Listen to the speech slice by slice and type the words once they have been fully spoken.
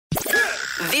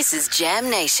This is Jam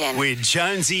Nation. With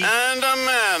Jonesy and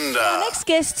Amanda. Our next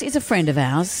guest is a friend of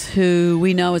ours who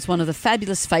we know as one of the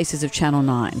fabulous faces of Channel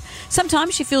 9.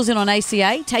 Sometimes she fills in on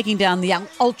ACA, taking down the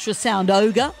ultrasound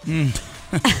ogre.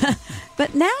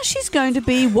 But now she's going to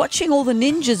be watching all the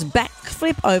ninjas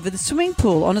backflip over the swimming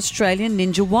pool on Australian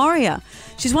Ninja Warrior.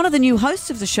 She's one of the new hosts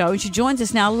of the show and she joins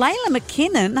us now. Layla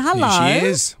McKinnon, hello. Here she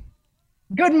is.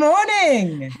 Good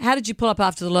morning. How did you pull up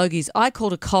after the Logies? I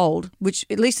caught a cold, which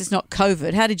at least it's not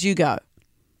COVID. How did you go?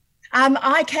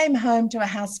 I came home to a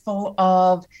house full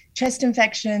of chest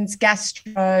infections,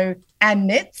 gastro, and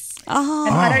nits. Oh.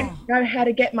 And I don't know how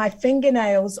to get my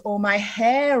fingernails or my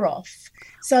hair off.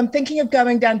 So I'm thinking of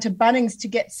going down to Bunnings to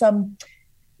get some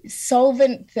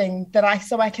solvent thing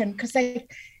so I can, because they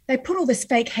put all this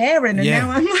fake hair in and now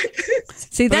I'm like this.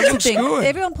 See, that's the thing. good.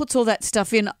 Everyone puts all that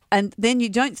stuff in and then you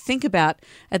don't think about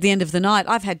at the end of the night.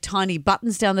 I've had tiny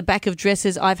buttons down the back of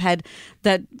dresses. I've had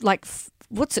that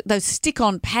those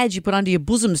stick-on pads you put under your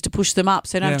bosoms to push them up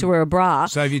so you don't have to wear a bra.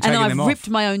 So have you and taken I've them off? ripped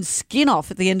my own skin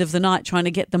off at the end of the night trying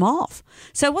to get them off.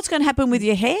 So what's going to happen with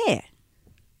your hair?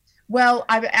 Well,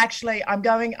 I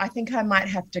think I might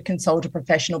have to consult a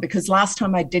professional because last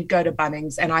time I did go to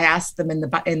Bunnings and I asked them in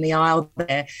the aisle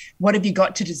there, what have you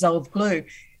got to dissolve glue?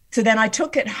 So then I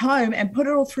took it home and put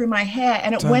it all through my hair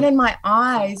and it went in my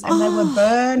eyes and they were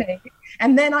burning.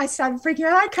 And then I started freaking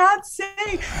out, I can't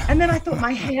see. And then I thought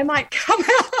my hair might come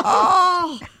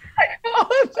out.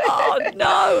 Oh,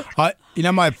 no.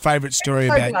 My favourite story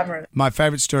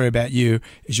about you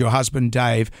is your husband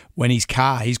Dave. When he's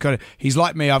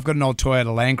like me. I've got an old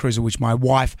Toyota Land Cruiser, which my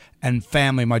wife and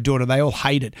family, my daughter, they all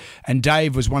hate it. And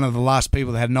Dave was one of the last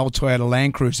people that had an old Toyota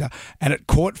Land Cruiser, and it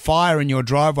caught fire in your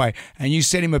driveway. And you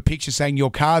sent him a picture saying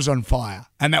your car's on fire,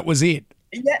 and that was it.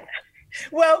 Yeah.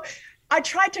 Well, I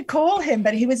tried to call him,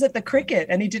 but he was at the cricket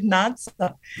and he didn't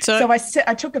answer. So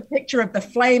I took a picture of the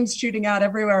flames shooting out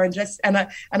everywhere and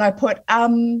I put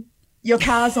your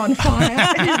car's on fire.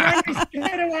 And he rang me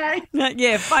straight away.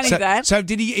 Yeah, funny that. So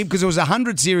did he? Because it was a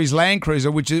 100 series Land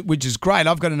Cruiser, which is great.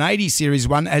 I've got an 80 series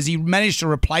one. Has he managed to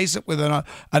replace it with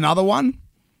another one?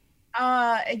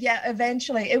 Yeah,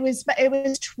 eventually. It was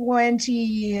 20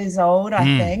 years old, I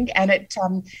think, and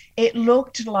it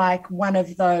looked like one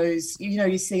of those,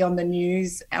 you see on the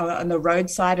news on the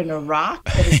roadside in Iraq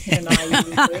that has hit an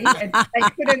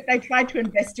IUD. And they tried to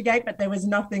investigate, but there was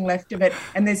nothing left of it,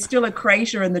 and there's still a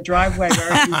crater in the driveway where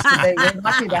it used to be. We're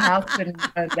lucky the house didn't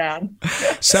burn down.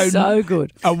 So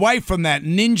good. Away from that,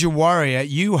 Ninja Warrior,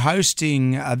 you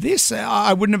hosting this,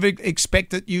 I wouldn't have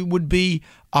expected you would be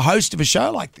a host of a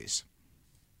show like this.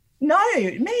 No,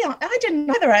 I didn't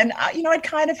either. And, I'd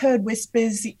kind of heard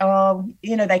whispers,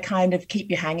 they kind of keep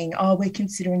you hanging. Oh, we're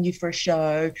considering you for a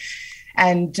show.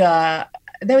 And there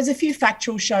was a few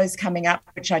factual shows coming up,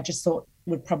 which I just thought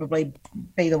would probably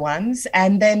be the ones.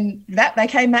 And then they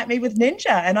came at me with Ninja.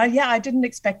 And I didn't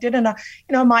expect it. And,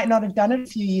 I might not have done it a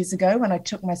few years ago when I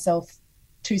took myself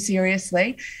too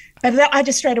seriously. But I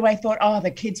just straight away thought, the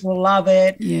kids will love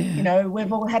it. Yeah.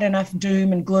 We've all had enough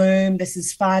doom and gloom. This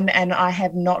is fun. And I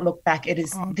have not looked back. It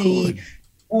is the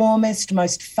warmest,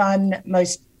 most fun,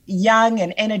 most young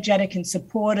and energetic and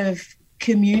supportive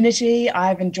community.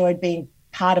 I've enjoyed being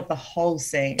part of the whole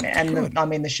scene. And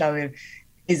the show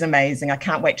is amazing. I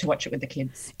can't wait to watch it with the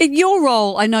kids. In your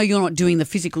role, I know you're not doing the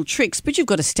physical tricks, but you've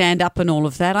got to stand up and all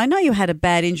of that. I know you had a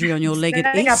bad injury on your leg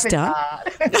at Easter.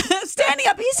 Standing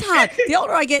up is hard. The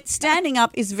older I get, standing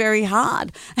up is very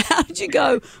hard. How did you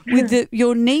go with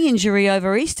your knee injury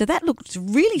over Easter? That looked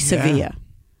really severe.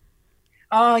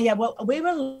 Oh, yeah. Well, we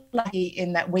were lucky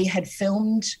in that we had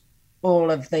filmed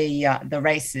all of the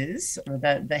races,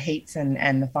 the heats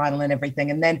and the final and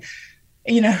everything. And then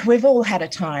we've all had a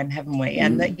time, haven't we?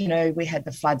 And, we had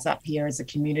the floods up here as a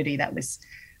community that was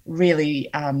really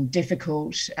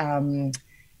difficult. And,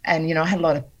 I had a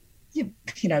lot of,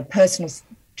 personal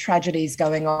tragedies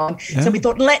going on. Yeah. So we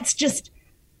thought, let's just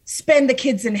spend the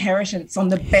kids' inheritance on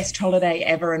the best holiday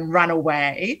ever and run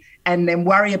away and then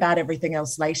worry about everything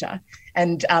else later.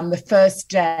 And the first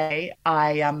day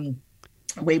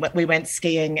we went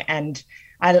skiing and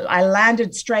I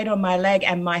landed straight on my leg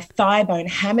and my thigh bone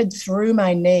hammered through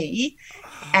my knee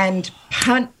and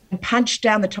punched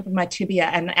down the top of my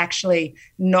tibia and actually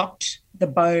knocked the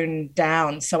bone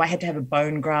down. So I had to have a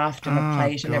bone graft and a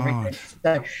plate and everything.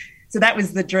 So that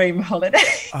was the dream holiday.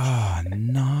 Oh,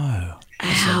 no.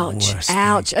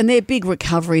 Ouch. And they're big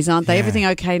recoveries, aren't they? Yeah. Everything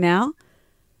okay now?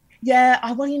 Yeah,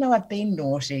 I've been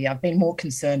naughty. I've been more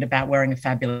concerned about wearing a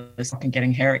fabulous sock and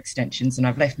getting hair extensions, and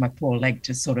I've left my poor leg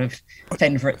to sort of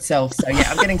fend for itself. So yeah,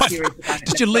 I'm getting serious about it.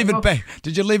 Did you leave it back?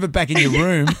 Did you leave it back in your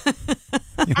room?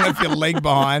 You left your leg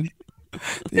behind.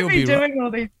 to be doing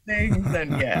all these things,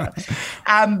 and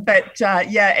I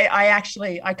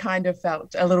kind of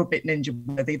felt a little bit ninja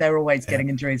worthy. They were always getting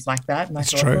injuries like that, and I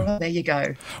thought, true. Well, there you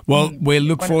go. Well, we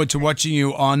look forward to watching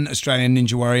you on Australian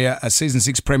Ninja Warrior. Season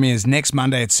 6 premieres next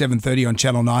Monday at 7:30 on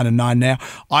Channel 9 and 9 Now.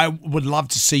 I would love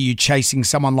to see you chasing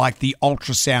someone like the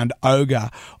ultrasound ogre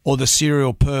or the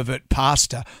serial pervert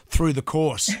pastor through the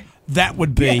course. That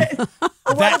would be,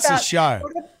 that's a show.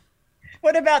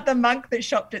 What about the monk that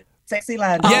shopped at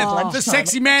Sexyland? Yeah, the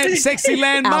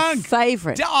Sexyland monk. Our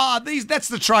favourite. That's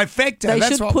the trifecta. They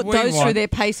that's should what put we those want. through their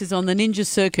paces on the ninja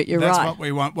circuit. That's right. That's what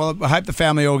we want. Well, I hope the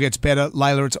family all gets better.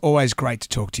 Layla, it's always great to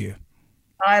talk to you.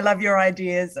 I love your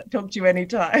ideas. Talk to you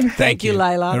anytime. Thank you,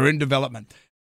 Layla. They're in development.